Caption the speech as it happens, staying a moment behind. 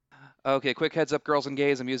Okay, quick heads up, girls and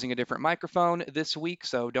gays. I'm using a different microphone this week,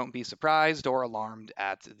 so don't be surprised or alarmed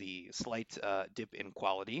at the slight dip in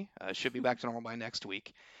quality. Should be back to normal by next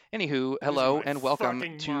week. Anywho, Losing hello my and welcome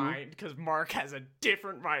fucking to mind because Mark has a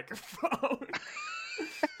different microphone.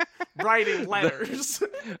 Writing the letters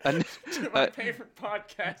a, to my a, favorite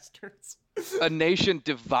podcasters. a nation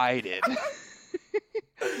divided.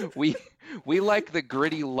 we we like the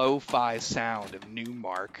gritty lo-fi sound of new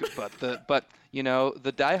Mark, but the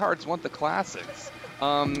diehards want the classics.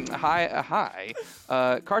 Hi,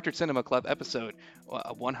 Cartridge Cinema Club episode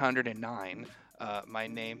 109. My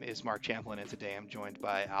name is Mark Champlin, and today I'm joined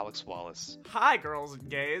by Alex Wallace. Hi, girls and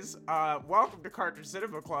gays. Welcome to Cartridge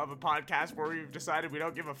Cinema Club, a podcast where we've decided we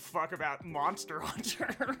don't give a fuck about Monster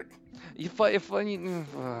Hunter.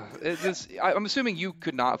 I'm assuming you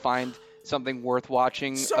could not find something worth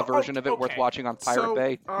watching, a version of it worth watching on Pirate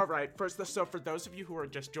Bay. All right. So for those of you who are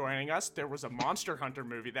just joining us, there was a Monster Hunter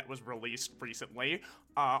movie that was released recently.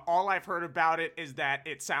 All I've heard about it is that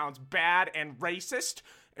it sounds bad and racist.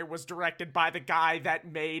 It was directed by the guy that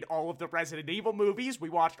made all of the Resident Evil movies. We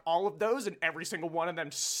watched all of those, and every single one of them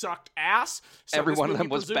sucked ass. So every one of them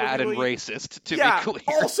was bad and racist, to be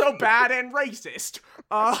clear. Also bad and racist.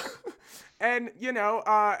 And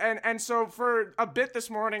so for a bit this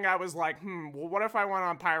morning, I was like, well, what if I went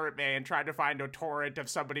on Pirate Bay and tried to find a torrent of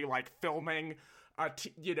somebody like filming, going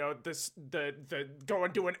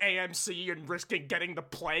to an AMC and risking getting the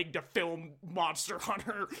plague to film Monster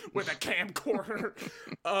Hunter with a camcorder,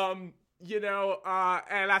 and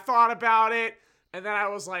I thought about it. And then I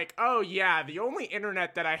was like, oh yeah, the only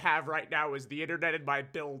internet that I have right now is the internet in my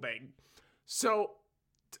building. So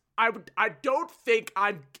I don't think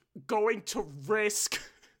I'm going to risk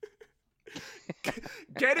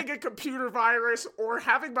getting a computer virus or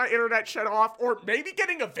having my internet shut off or maybe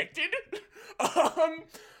getting evicted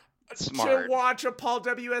to watch a Paul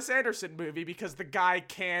W.S. Anderson movie because the guy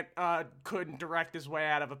couldn't direct his way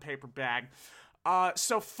out of a paper bag.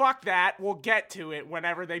 So fuck that. We'll get to it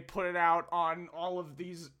whenever they put it out on all of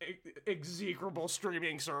these execrable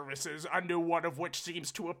streaming services, a new one of which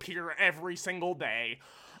seems to appear every single day.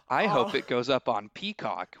 I hope it goes up on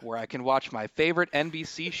Peacock, where I can watch my favorite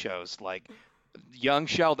NBC shows like Young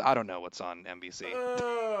Sheldon. I don't know what's on NBC.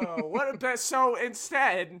 So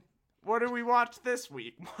instead, what do we watch this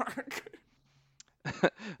week, Mark?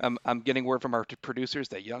 I'm getting word from our producers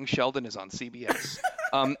that Young Sheldon is on CBS.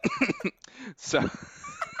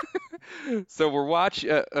 So we're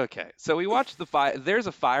okay. So we watched there's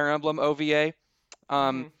a Fire Emblem OVA.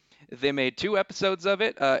 They made 2 episodes of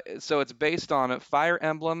it. So it's based on Fire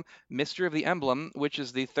Emblem Mystery of the Emblem, which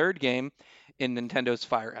is the 3rd game in Nintendo's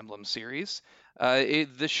Fire Emblem series.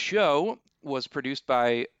 The show was produced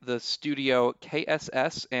by the studio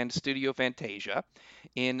KSS and Studio Fantasia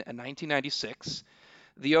in 1996.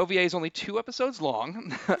 The OVA is only 2 episodes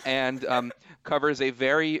long and covers a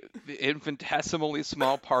very infinitesimally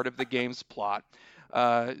small part of the game's plot.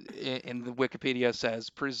 In the Wikipedia says,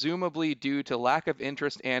 presumably due to lack of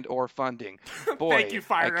interest and or funding. Boy, thank you,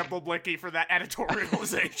 Fire Emblem Blicky, for that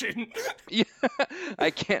editorialization. Yeah, I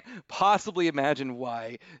can't possibly imagine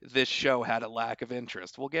why this show had a lack of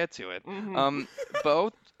interest. We'll get to it.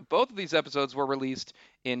 Both of these episodes were released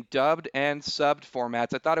in dubbed and subbed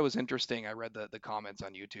formats. I thought it was interesting. I read the comments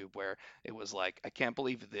on YouTube where it was like, I can't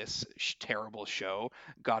believe this terrible show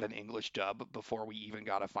got an English dub before we even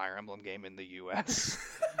got a Fire Emblem game in the US.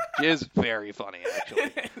 It is very funny,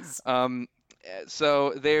 actually. It is.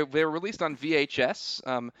 So they were released on VHS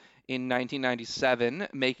in 1997,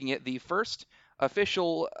 making it the first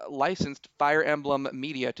official licensed Fire Emblem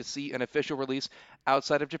media to see an official release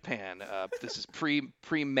outside of Japan. This is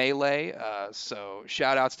pre-Melee, so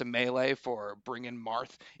shout-outs to Melee for bringing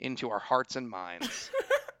Marth into our hearts and minds.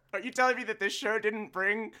 Are you telling me that this show didn't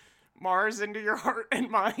bring Mars into your heart and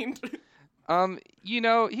mind? He's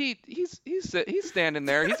standing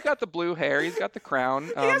there. He's got the blue hair. He's got the crown.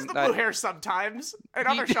 He has the blue hair sometimes. In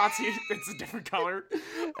other shots, it's a different color.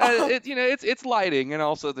 It's lighting, and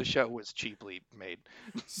also the show was cheaply made.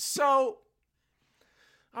 So,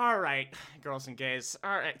 all right, girls and gays.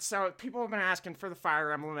 All right, so people have been asking for the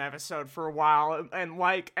Fire Emblem episode for a while, and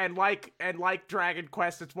like Dragon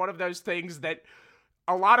Quest, it's one of those things that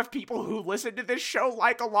a lot of people who listen to this show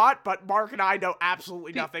like a lot, but Mark and I know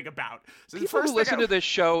absolutely nothing about. So people who listen to this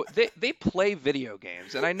show, they play video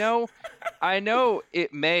games, and I know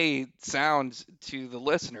it may sound to the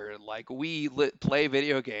listener like we play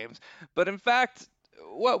video games, but in fact,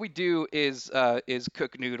 what we do is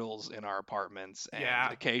cook noodles in our apartments and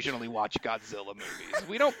Yeah. occasionally watch Godzilla movies.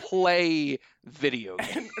 We don't play video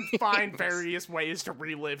games. And find various ways to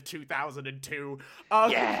relive 2002.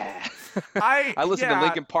 Yeah. I listened to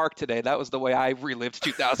Linkin Park today. That was the way I relived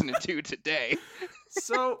 2002 today.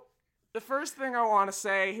 So, the first thing I want to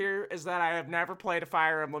say here is that I have never played a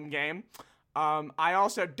Fire Emblem game. I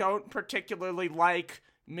also don't particularly like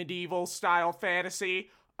medieval-style fantasy,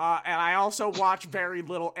 and I also watch very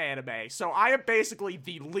little anime. So I am basically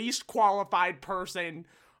the least qualified person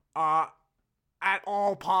at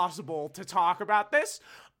all possible to talk about this.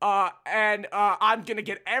 And I'm gonna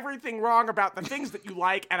get everything wrong about the things that you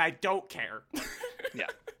like, and I don't care. Yeah.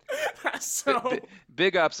 So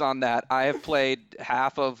big ups on that. I have played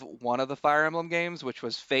half of one of the Fire Emblem games, which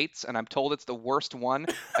was Fates, and I'm told it's the worst one.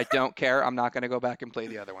 I don't care. I'm not going to go back and play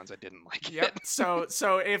the other ones. I didn't like it. So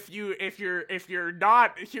if you're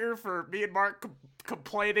not here for me and Mark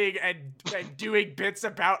complaining and doing bits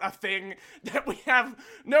about a thing that we have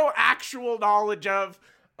no actual knowledge of,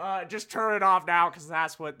 just turn it off now, because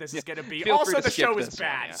that's what this is going to be. Also, the show is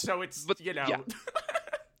bad, so it's, Yeah.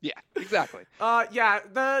 Yeah, exactly. The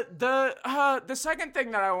second thing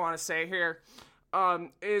that I want to say here,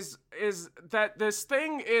 is that this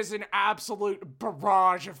thing is an absolute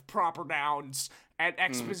barrage of proper nouns and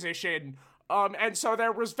exposition. And so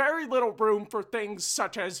there was very little room for things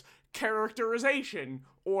such as characterization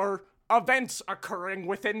or events occurring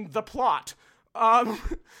within the plot. And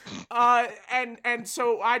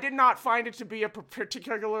so I did not find it to be a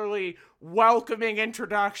particularly welcoming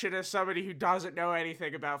introduction as somebody who doesn't know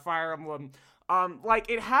anything about Fire Emblem.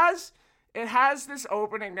 It has this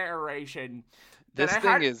opening narration. This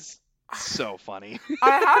thing is so funny.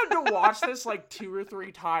 I had to watch this like 2 or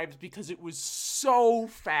 3 times because it was so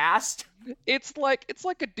fast. It's like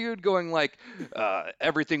a dude going like,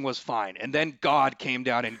 everything was fine, and then God came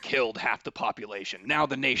down and killed half the population. Now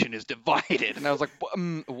the nation is divided, and I was like,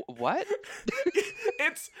 what?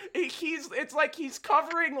 It's like he's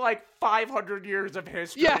covering like 500 years of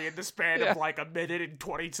history in the span of like a minute and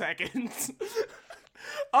 20 seconds.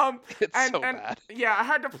 It's so bad. Yeah, I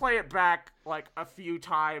had to play it back like a few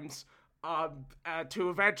times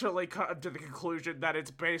to eventually come to the conclusion that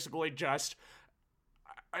it's basically just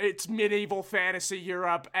it's medieval fantasy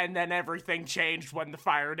Europe, and then everything changed when the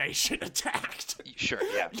Fire Nation attacked. Sure,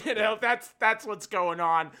 yeah. That's what's going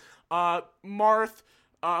on. Marth,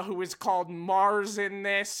 who is called Mars in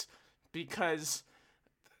this because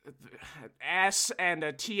S and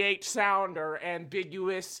a TH sound are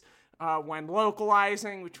ambiguous when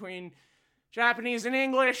localizing between Japanese and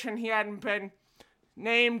English, and he hadn't been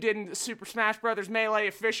named in Super Smash Bros. Melee,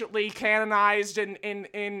 officially canonized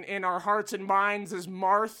in our hearts and minds as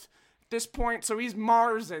Marth at this point, so he's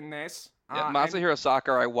Mars in this. Masahiro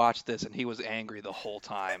Sakurai watched this, and he was angry the whole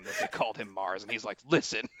time that they called him Mars, and he's like,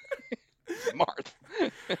 listen, Marth.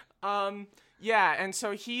 Yeah, and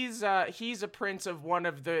so he's a prince of one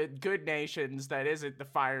of the good nations that isn't the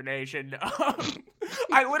Fire Nation.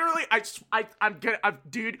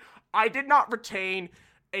 Dude, I did not retain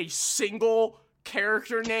a single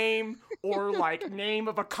character name or like name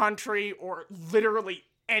of a country or literally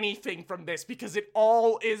anything from this because it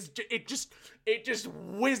just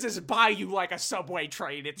whizzes by you like a subway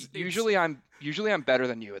train. Usually I'm better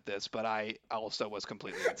than you at this, but I also was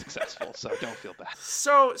completely unsuccessful, so don't feel bad.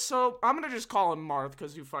 So I'm gonna just call him Marth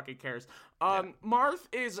because who fucking cares? Marth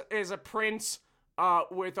is a prince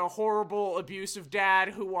with a horrible abusive dad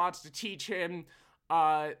who wants to teach him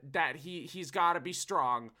that he's got to be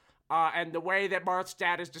strong. And the way that Marth's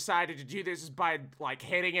dad has decided to do this is by, like,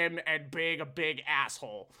 hitting him and being a big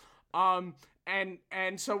asshole. And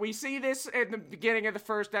so we see this in the beginning of the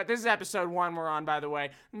first... This is episode 1 we're on, by the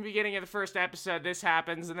way. In the beginning of the first episode, this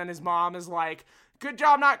happens, and then his mom is like, good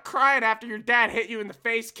job not crying after your dad hit you in the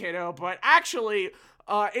face, kiddo, but actually...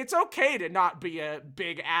 it's okay to not be a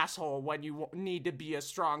big asshole when you need to be a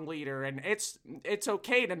strong leader, and it's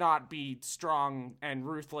okay to not be strong and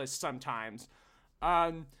ruthless sometimes.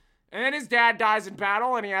 And then his dad dies in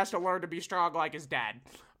battle, and he has to learn to be strong like his dad.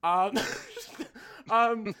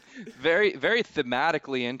 Very, very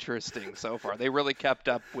thematically interesting so far. They really kept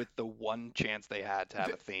up with the one chance they had to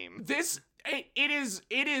have a theme.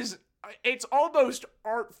 It's almost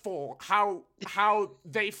artful how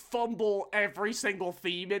they fumble every single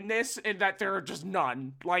theme in this, and that there are just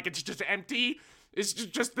none. Like, it's just empty. This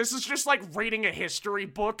is just like reading a history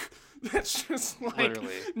book. That's just like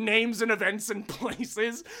Literally. Names and events and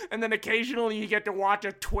places, and then occasionally you get to watch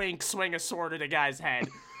a twink swing a sword at a guy's head.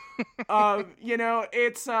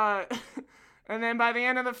 It's and then by the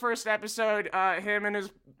end of the first episode, him and his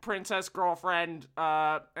princess girlfriend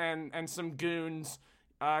and some goons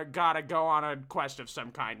gotta go on a quest of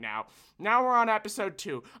some kind now. Now we're on episode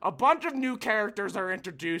 2. A bunch of new characters are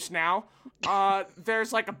introduced now.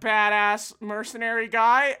 There's like a badass mercenary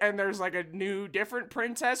guy, and there's like a new different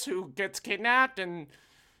princess who gets kidnapped, and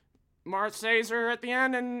Marth saves her at the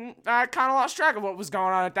end, and I kind of lost track of what was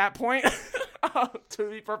going on at that point, to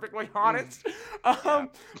be perfectly honest.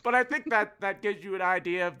 But I think that gives you an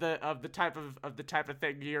idea of the type of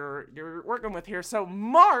thing you're working with here. So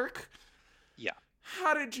Mark, Yeah.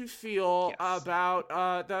 how did you feel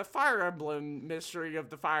about the Fire Emblem mystery of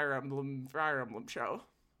the Fire Emblem show?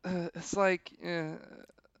 It's like, I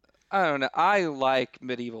don't know. I like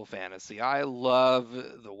medieval fantasy. I love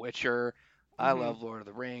The Witcher. I love Lord of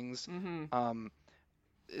the Rings.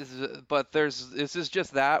 But this is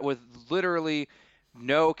just that with literally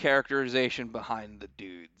no characterization behind the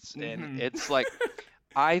dudes. And it's like,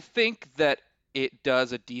 I think that it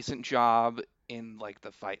does a decent job in like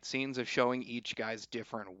the fight scenes of showing each guy's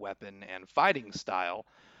different weapon and fighting style,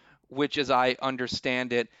 which, as I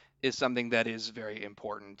understand it, is something that is very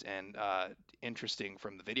important and interesting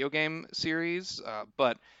from the video game series.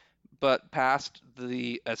 But past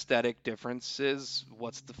the aesthetic differences,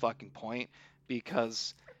 what's the fucking point?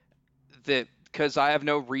 Because I have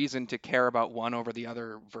no reason to care about one over the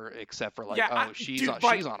other except for like, she's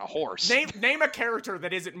on a horse. Name a character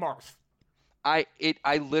that isn't Marth. I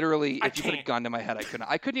literally, if you put a gun to my head,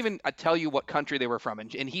 I couldn't even tell you what country they were from.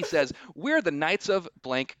 And he says, we're the Knights of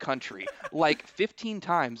blank country, like 15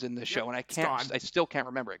 times in the show. And I still can't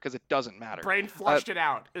remember it because it doesn't matter. Brain flushed it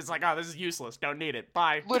out. It's like, oh, this is useless. Don't need it.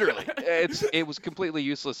 Bye. Literally. It was completely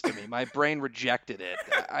useless to me. My brain rejected it.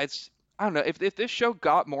 I don't know. If this show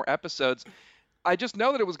got more episodes, I just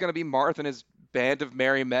know that it was going to be Marth and his band of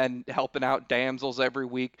merry men helping out damsels every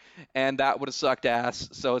week, and that would have sucked ass.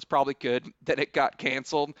 So it's probably good that it got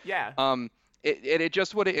canceled. Yeah. It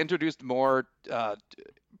just would have introduced more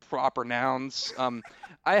proper nouns.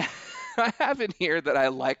 I have in here that I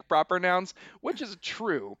like proper nouns, which is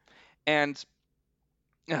true, and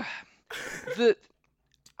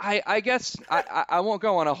I guess I won't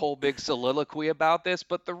go on a whole big soliloquy about this,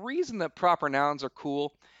 but the reason that proper nouns are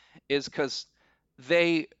cool is because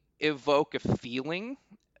they evoke a feeling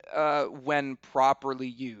when properly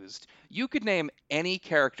used. You could name any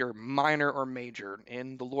character, minor or major,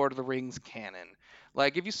 in the Lord of the Rings canon.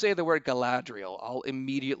 Like, if you say the word Galadriel, I'll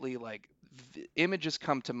immediately, like, images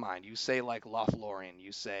come to mind. You say, like, Lothlorien,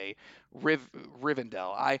 you say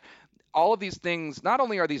Rivendell. All of these things, not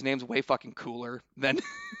only are these names way fucking cooler than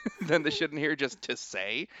the shit in here just to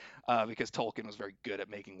say, because Tolkien was very good at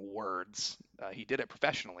making words. He did it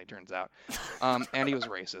professionally, turns out. And he was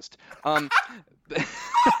racist.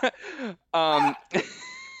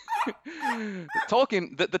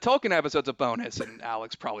 Tolkien, the Tolkien episode's a bonus, and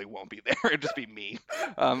Alex probably won't be there. It'll just be me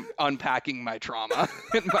unpacking my trauma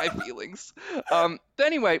and my feelings.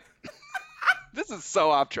 Anyway, this is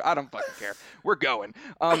so off track. I don't fucking care. We're going.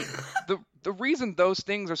 The reason those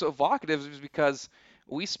things are so evocative is because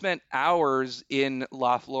we spent hours in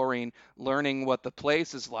Lothlorien learning what the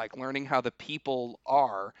place is like, learning how the people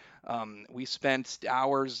are. We spent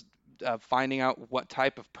hours finding out what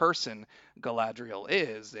type of person Galadriel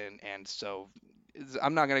is, and so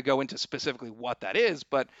I'm not going to go into specifically what that is,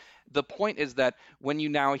 but the point is that when you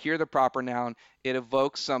now hear the proper noun, it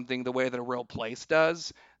evokes something the way that a real place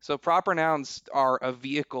does. So proper nouns are a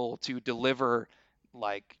vehicle to deliver,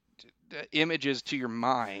 like, images to your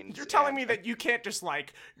mind. You're telling me that you can't just,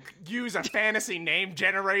 like, use a fantasy name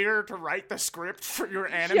generator to write the script for your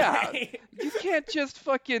anime? Yeah, you can't just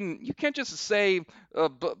say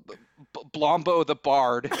Blombo the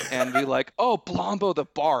Bard and be like, oh, Blombo the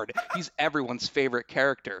Bard, he's everyone's favorite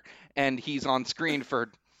character, and he's on screen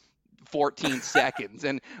for 14 seconds,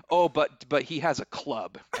 and but he has a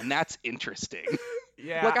club, and that's interesting.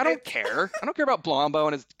 Yeah, like, I don't care. I don't care about Blombo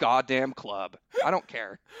and his goddamn club. I don't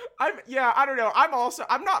care. I don't know.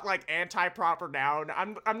 I'm not like anti-proper noun.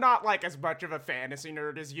 I'm not like as much of a fantasy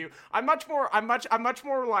nerd as you. I'm much more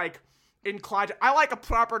like inclined. I like a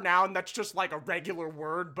proper noun that's just like a regular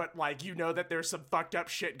word, but like, you know that there's some fucked up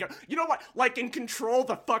shit you know what? Like in Control,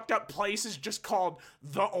 the fucked up place is just called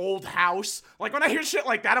the Old House. Like when I hear shit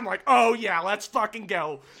like that, I'm like, oh yeah, let's fucking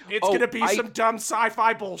go. It's gonna be some dumb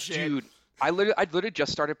sci-fi bullshit. Dude. I literally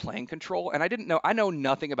just started playing Control, and I know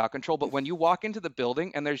nothing about Control, but when you walk into the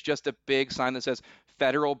building and there's just a big sign that says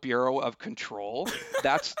Federal Bureau of Control,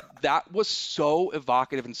 that was so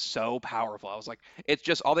evocative and so powerful. I was like, it's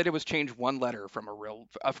just, all they did was change one letter from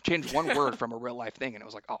change one word from a real life thing, and it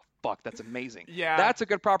was like, oh fuck, that's amazing. Yeah. That's a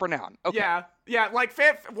good proper noun. Okay. Yeah, like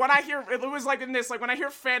when I hear, it was like in this, like when I hear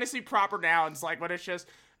fantasy proper nouns, like when it's just,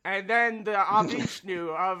 And then the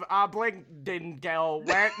Avishnu of Ablingdingel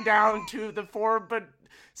went down to the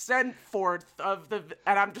sent forth of the,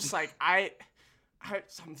 and I'm just like, I'm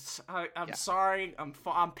sorry,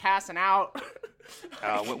 I'm passing out.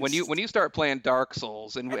 When you start playing Dark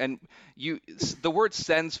Souls and the word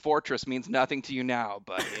Sen's Fortress means nothing to you now,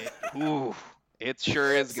 but it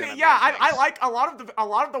sure is gonna. Yeah, I like a lot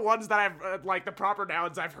of the ones that I've like the proper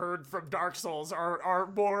nouns I've heard from Dark Souls are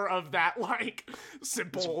more of that like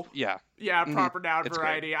simple proper noun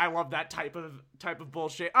variety. Great. I love that type of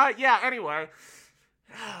bullshit. Anyway.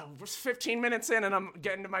 We're 15 minutes in and I'm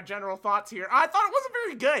getting to my general thoughts here. I thought it wasn't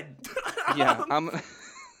very good. Yeah.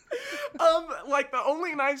 Like the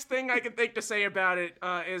only nice thing I can think to say about it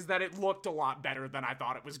is that it looked a lot better than I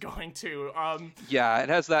thought it was going to. Yeah, it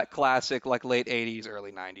has that classic like late 80s,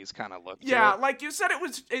 early 90s kind of look. Yeah, to it. Like you said, it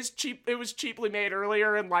was cheaply made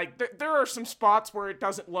earlier, and like there are some spots where it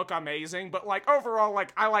doesn't look amazing, but like overall,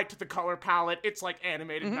 like I liked the color palette. It's like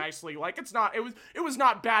animated nicely. Like it was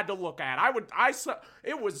not bad to look at.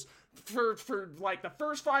 It was. For like the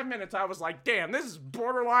first 5 minutes, I was like, "Damn, this is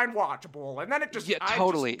borderline watchable," and then it just I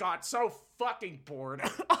just got so fucking bored.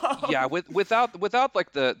 Yeah, without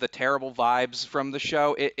like the terrible vibes from the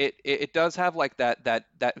show, it does have like that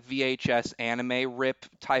VHS anime rip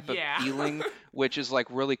type of feeling, which is like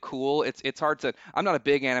really cool. It's hard to. I'm not a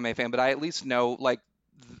big anime fan, but I at least know like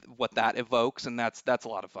what that evokes, and that's a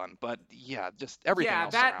lot of fun. But yeah, just everything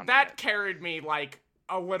else around that carried me like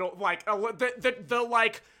a little, like the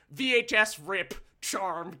like. VHS rip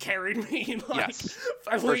charm carried me like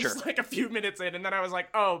at least like a few minutes in, and then I was like,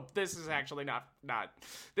 oh, this is actually not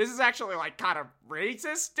this is actually like kind of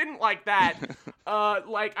racist. Didn't like that.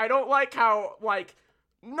 Like I don't like how like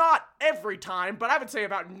not every time, but I would say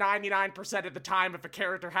about 99% of the time, if a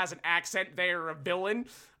character has an accent, they are a villain.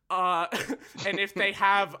 And if they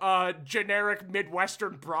have a generic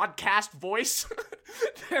Midwestern broadcast voice,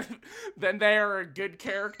 then they are a good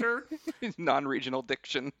character. Non-regional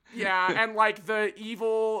diction. Yeah, and like the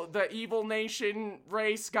evil nation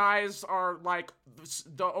race guys are like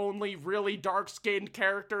the only really dark-skinned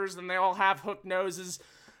characters, and they all have hook noses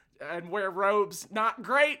and wear robes. Not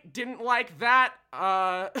great. Didn't like that.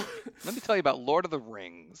 Let me tell you about Lord of the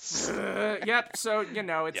Rings. Yep. So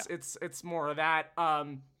it's more of that.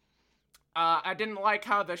 I didn't like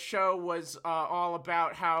how the show was all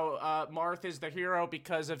about how Marth is the hero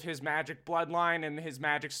because of his magic bloodline and his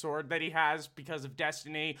magic sword that he has because of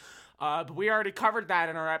destiny. But we already covered that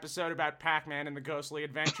in our episode about Pac-Man and the Ghostly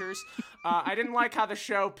Adventures. I didn't like how the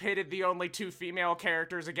show pitted the only two female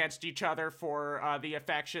characters against each other for the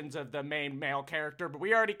affections of the main male character. But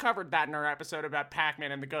we already covered that in our episode about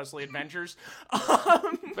Pac-Man and the Ghostly Adventures.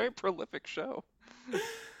 Very prolific show.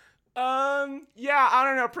 Yeah, I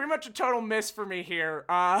don't know. Pretty much a total miss for me here.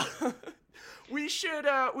 We should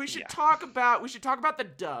talk about the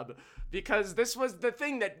dub, because this was the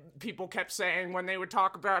thing that people kept saying when they would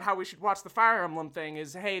talk about how we should watch the Fire Emblem thing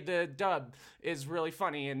is, hey, the dub is really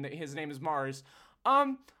funny and his name is Mars.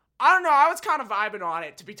 I don't know. I was kind of vibing on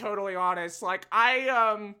it, to be totally honest. Like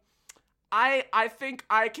I think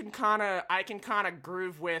I can kind of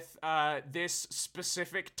groove with this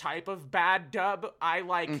specific type of bad dub.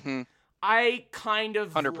 I kind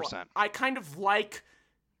of 100%. I kind of like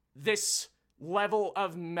this level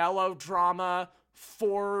of melodrama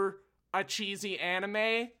for a cheesy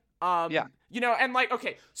anime. And like,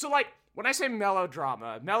 okay, so like when I say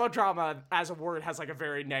melodrama as a word has like a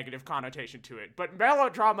very negative connotation to it. But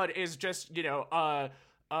melodrama is just,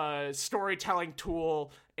 a storytelling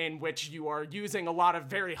tool in which you are using a lot of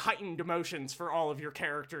very heightened emotions for all of your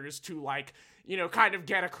characters to like, kind of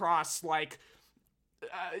get across like,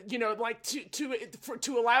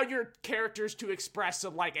 to allow your characters to express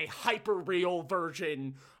a hyper real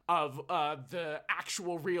version of the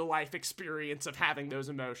actual real life experience of having those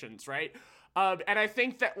emotions, right? And I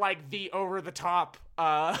think that like the over the top,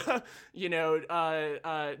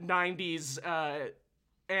 90s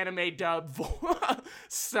anime dub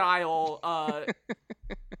style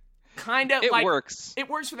kind of like works. It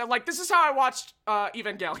works for them. Like this is how I watched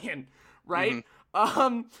Evangelion, right?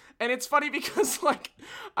 And it's funny because like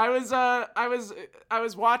I was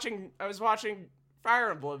watching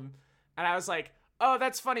Fire Emblem and I was like, oh,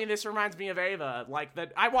 that's funny. This reminds me of Eva. Like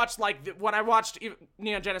that, I watched when I watched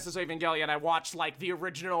Neon Genesis Evangelion, I watched like the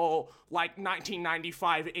original like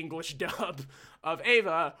 1995 English dub of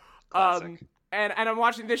Eva. Classic. And I'm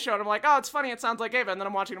watching this show and I'm like, oh, it's funny. It sounds like Eva. And then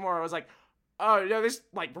I'm watching it more. I was like, oh no, this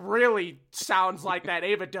like really sounds like that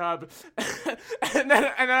Ava dub. and then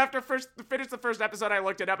after finish the first episode, I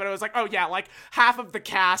looked it up and it was like, oh yeah, like half of the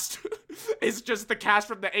cast is just the cast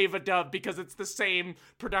from the Ava dub because it's the same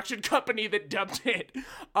production company that dubbed it.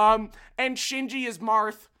 And Shinji is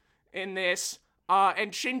Marth in this.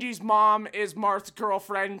 And Shinji's mom is Marth's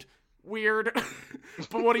girlfriend. Weird.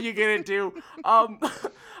 But what are you gonna do? I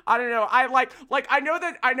don't know. I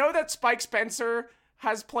know that Spike Spencer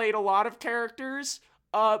has played a lot of characters,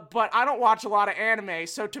 but I don't watch a lot of anime,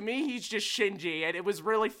 so to me he's just Shinji, and it was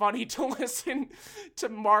really funny to listen to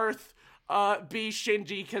Marth be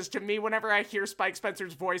Shinji, because to me, whenever I hear Spike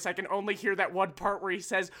Spencer's voice, I can only hear that one part where he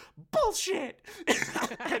says, bullshit!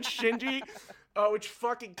 And Shinji, which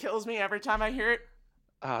fucking kills me every time I hear it.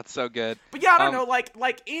 Oh, it's so good. But yeah, I don't know,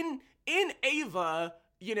 like in Ava,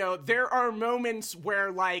 you know, there are moments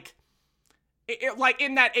where, like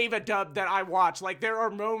in that Ava dub that I watch, like, there are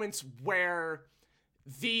moments where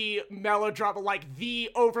the melodrama, like, the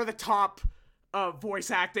over-the-top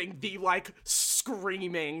voice acting, the, like,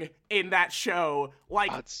 screaming in that show,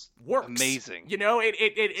 like, works. Amazing. You know,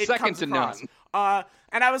 it second comes to across. none.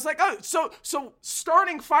 And I was like, oh, so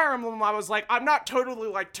starting Fire Emblem, I was like, I'm not totally,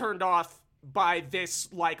 like, turned off by this,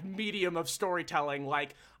 like, medium of storytelling.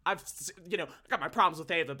 Like, I've, you know, I got my problems with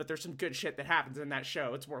Ava, but there's some good shit that happens in that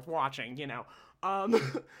show. It's worth watching, you know.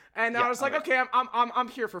 And I was like, okay, I'm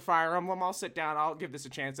here for Fire Emblem. I'll sit down. I'll give this a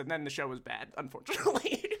chance. And then the show was bad,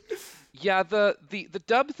 unfortunately. Yeah, the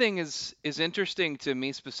dub thing is interesting to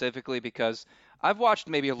me specifically because I've watched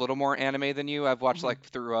maybe a little more anime than you. I've watched like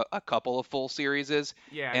through a couple of full series.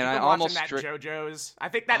 Yeah, and I almost that JoJo's. I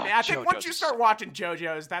think once you start watching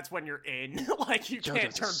JoJo's, that's when you're in. Like, you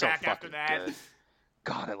can't turn back after that. Good.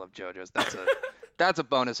 God, I love JoJo's. That's a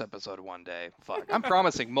bonus episode one day. Fuck, I'm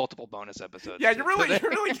promising multiple bonus episodes. Yeah, you're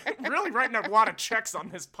really writing a lot of checks on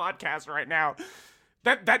this podcast right now.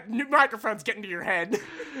 That new microphone's getting to your head.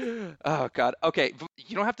 Oh God. Okay,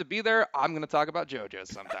 you don't have to be there. I'm gonna talk about JoJo's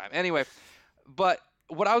sometime. Anyway, but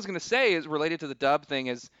what I was gonna say is related to the dub thing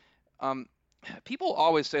is, people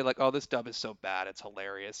always say like, "Oh, this dub is so bad, it's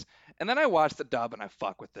hilarious," and then I watch the dub and I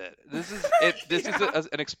fuck with it. This is it. This is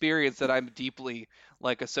an experience that I'm deeply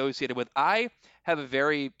like associated with. I have a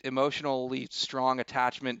very emotionally strong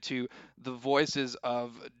attachment to the voices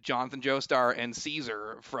of Jonathan Joestar and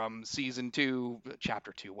Caesar from season 2,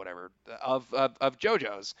 chapter 2, whatever, of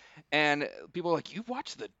JoJo's. And people are like, "You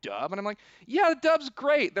watch the dub?" And I'm like, "Yeah, the dub's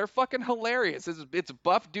great. They're fucking hilarious. It's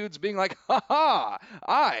buff dudes being like, ha ha,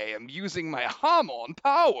 I am using my Hamon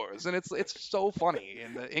powers," and it's so funny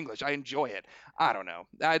in the English. I enjoy it. I don't know.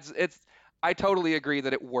 I totally agree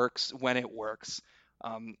that it works when it works.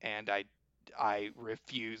 And I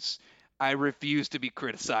refuse to be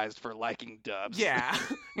criticized for liking dubs. Yeah.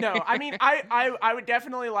 No, I mean, I would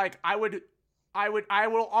definitely like, I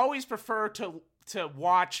will always prefer to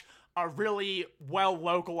watch a really well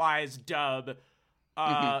localized dub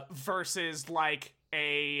versus like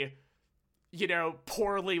a, you know,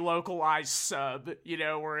 poorly localized sub, you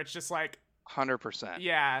know, where it's just like 100%.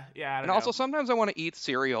 Yeah. And also sometimes I want to eat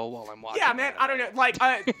cereal while I'm watching. Yeah, man, I don't know. Like,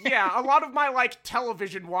 yeah, a lot of my like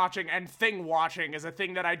television watching and thing watching is a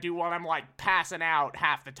thing that I do while I'm like passing out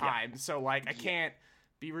half the time. Yeah. So like, I can't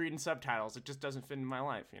be reading subtitles. It just doesn't fit in my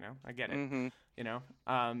life. You know, I get it. Mm-hmm. You know,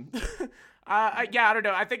 yeah, I don't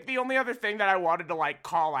know. I think the only other thing that I wanted to like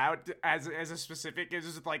call out as a specific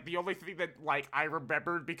is like the only thing that like I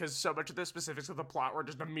remembered, because so much of the specifics of the plot were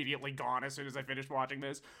just immediately gone as soon as I finished watching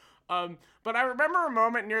this. But I remember a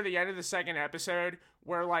moment near the end of the second episode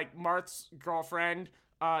where like Marth's girlfriend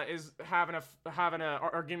is having a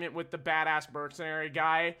argument with the badass mercenary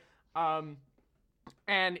guy.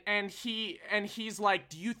 And he's like,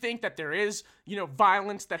 "Do you think that there is, you know,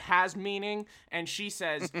 violence that has meaning?" And she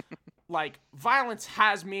says, like, "Violence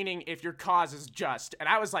has meaning if your cause is just." And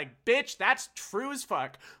I was like, "Bitch, that's true as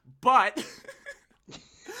fuck." But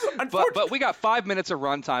but we got 5 minutes of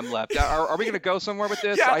runtime left. Are we going to go somewhere with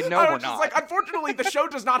this? Yeah, I know we're not. Like, unfortunately, the show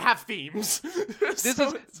does not have themes.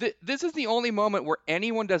 This is the only moment where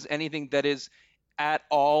anyone does anything that is at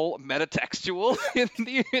all metatextual in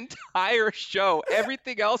the entire show.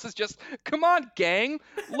 Everything else is just, come on, gang,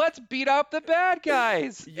 let's beat up the bad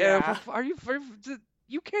guys. Yeah.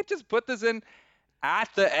 You can't just put this in at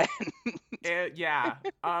the end. Yeah.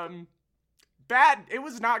 Bad. It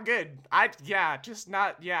was not good. I don't know.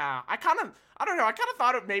 I kind of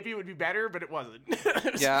thought maybe it would be better, but it wasn't.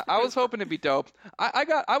 Yeah, I was hoping to be dope.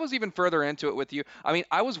 I was even further into it with you. I mean,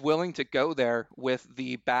 I was willing to go there with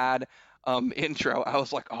the bad intro. I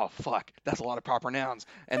was like, oh fuck, that's a lot of proper nouns,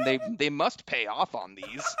 and they must pay off on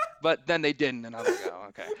these, but then they didn't, and I was like, oh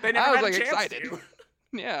okay. They never I was had like a chance excited. to.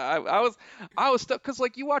 Yeah, I was stuck because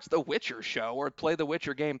like you watch the Witcher show or play the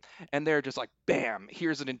Witcher game, and they're just like, bam,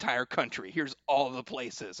 here's an entire country, here's all the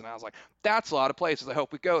places, and I was like, that's a lot of places. I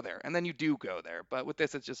hope we go there, and then you do go there. But with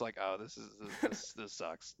this, it's just like, oh, this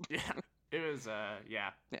sucks. Yeah, it was. Yeah,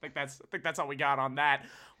 Yeah. I think that's all we got on that.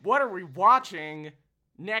 What are we watching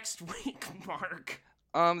next week, Mark?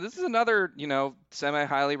 This is another,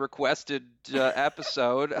 semi-highly requested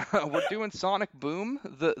episode. We're doing Sonic Boom,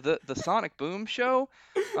 the Sonic Boom show.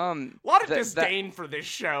 A lot of disdain for this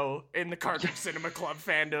show in the Cartridge Cinema Club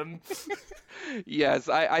fandom. Yes,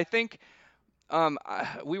 I think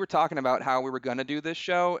we were talking about how we were going to do this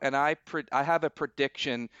show, and I have a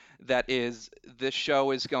prediction that is this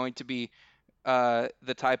show is going to be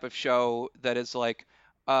the type of show that is like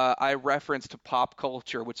I referenced pop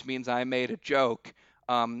culture, which means I made a joke.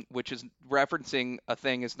 Which is referencing a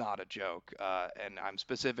thing is not a joke, and I'm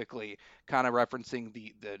specifically kind of referencing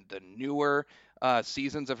the newer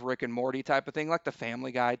seasons of Rick and Morty type of thing, like the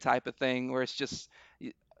Family Guy type of thing, where it's just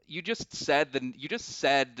you just said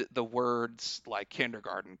the words like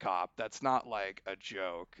kindergarten cop. That's not like a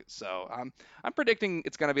joke. So I'm predicting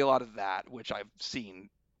it's going to be a lot of that, which I've seen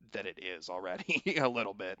that it is already a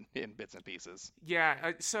little bit in bits and pieces.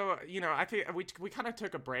 Yeah, so I think we kind of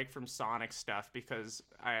took a break from Sonic stuff because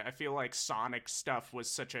I feel like Sonic stuff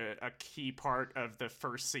was such a key part of the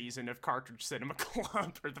first season of Cartridge Cinema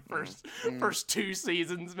Club, or the first two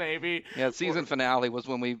seasons maybe. Yeah, season finale was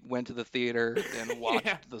when we went to the theater and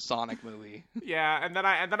watched the Sonic movie. Yeah, and then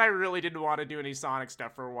I really didn't want to do any Sonic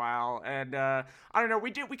stuff for a while, and I don't know,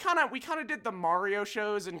 we kind of did the Mario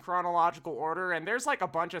shows in chronological order, and there's like a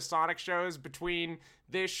bunch of Sonic shows between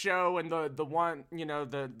this show and the one,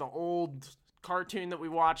 the old cartoon that we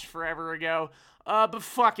watched forever ago. But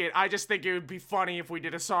fuck it, I just think it would be funny if we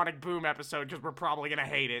did a Sonic Boom episode because we're probably gonna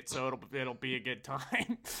hate it, so it'll be a good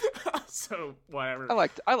time. So whatever.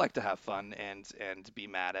 I like to have fun and be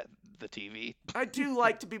mad at the TV. I do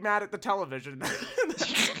like to be mad at the television.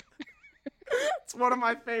 It's one of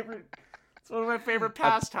my favorite. One of my favorite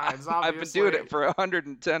pastimes. Obviously, I've been doing it for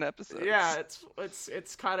 110 episodes. Yeah,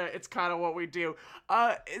 it's kind of what we do.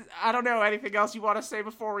 I don't know, anything else you want to say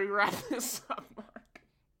before we wrap this up,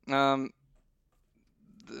 Mark?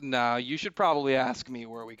 No, you should probably ask me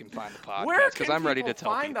where we can find the podcast. Where because I'm ready to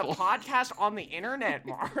tell find people. the podcast on the internet,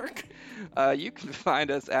 Mark? You can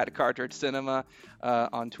find us at Cartridge Cinema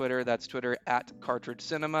on Twitter. That's Twitter at Cartridge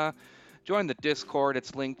Cinema. Join the Discord.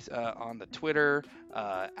 It's linked on the Twitter.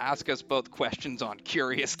 Ask us both questions on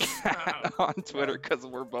Curious Cat on Twitter because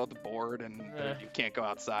we're both bored and you can't go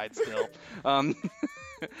outside still.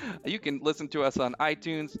 You can listen to us on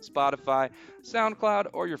iTunes, Spotify, SoundCloud,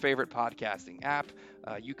 or your favorite podcasting app.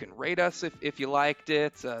 You can rate us if you liked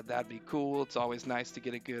it. That'd be cool. It's always nice to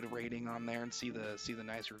get a good rating on there and see the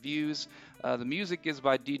nice reviews. The music is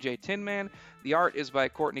by DJ Tinman. The art is by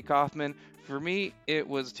Courtney Kaufman. For me, it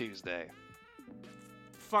was Tuesday.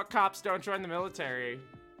 Fuck cops, don't join the military.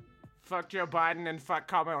 Fuck Joe Biden and fuck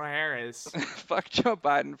Kamala Harris. Fuck Joe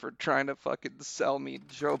Biden for trying to fucking sell me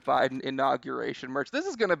Joe Biden inauguration merch. This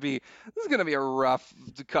is gonna be a rough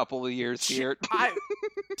couple of years here.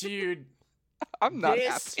 Dude, I'm not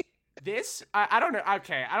happy. I don't know.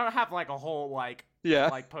 Okay, I don't have like a whole like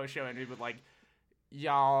post show ended with like,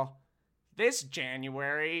 y'all, this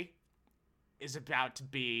January is about to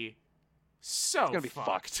be so it's gonna be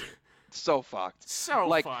fucked. So fucked. So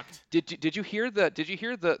like, fucked. Did you hear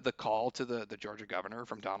the call to the Georgia governor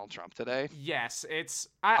from Donald Trump today? Yes, it's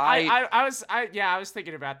I was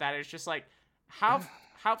thinking about that. It's just like how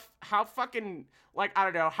fucking, like, I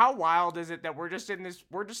don't know, how wild is it that we're just in this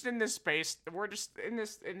space, we're just in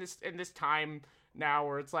this time now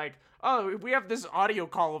where it's like, oh, we have this audio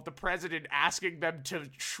call of the president asking them to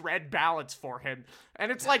shred ballots for him,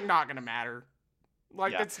 and it's like not gonna matter.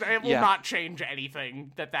 Like, it will not change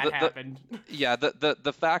anything that happened.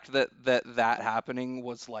 The fact that happening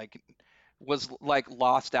was like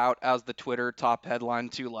lost out as the Twitter top headline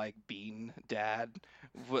to like Bean Dad.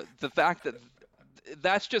 The fact that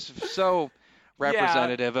that's just so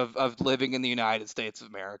representative of living in the United States of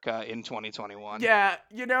America in 2021. Yeah,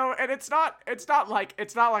 and it's not like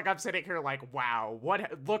I'm sitting here like, wow,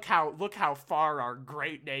 look how far our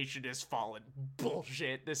great nation has fallen.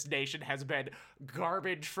 Bullshit. This nation has been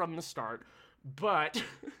garbage from the start. But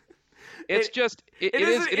it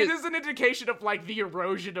is an indication of like the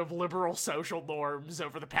erosion of liberal social norms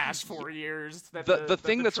over the past 4 years that the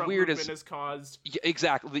thing that's Trump weird has caused.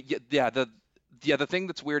 Exactly. The thing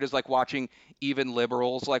that's weird is like watching even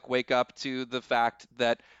liberals like wake up to the fact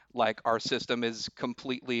that like our system is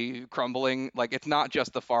completely crumbling. Like, it's not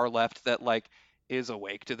just the far left that like is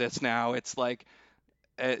awake to this now. It's like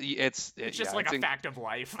It's just yeah, like a fact of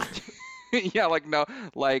life. yeah, like no,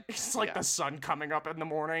 like It's like yeah. the sun coming up in the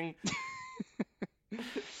morning.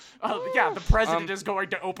 Yeah, the president is going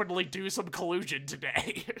to openly do some collusion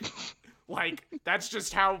today. Like, that's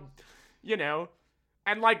just how, you know.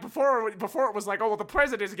 And like before it was like, oh well, the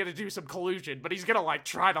president is gonna do some collusion, but he's gonna like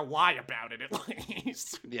try to lie about it at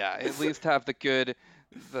least. Yeah, at least have the good,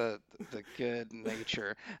 the good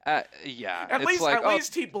nature. Yeah, At it's least like, at oh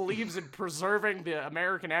least he believes in preserving the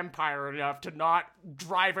American empire enough to not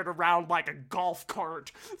drive it around like a golf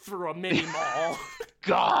cart through a mini mall.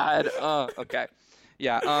 God. Okay.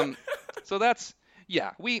 Yeah. So that's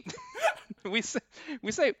yeah. We say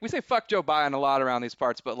fuck Joe Biden a lot around these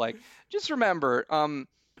parts, but like just remember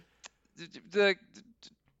the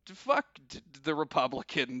fuck the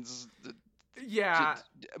Republicans Yeah.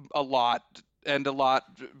 a lot and a lot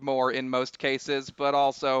more in most cases, but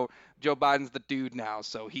also Joe Biden's the dude now,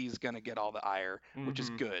 so he's gonna get all the ire, which is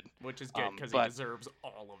good. Which is good because he but deserves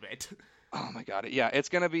all of it. oh my God, yeah, it's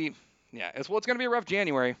gonna be it's gonna be a rough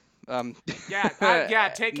January.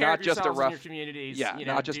 Yeah, take care not of just a yourselves rough, and your communities. yeah, You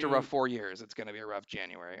know, not just a rough 4 years. It's gonna be a rough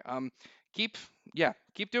January. Keep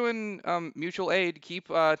doing mutual aid. Keep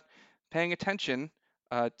paying attention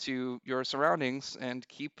to your surroundings, and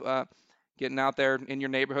keep getting out there in your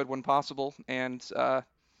neighborhood when possible. And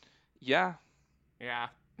yeah, Yeah.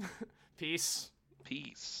 Peace.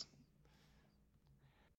 peace.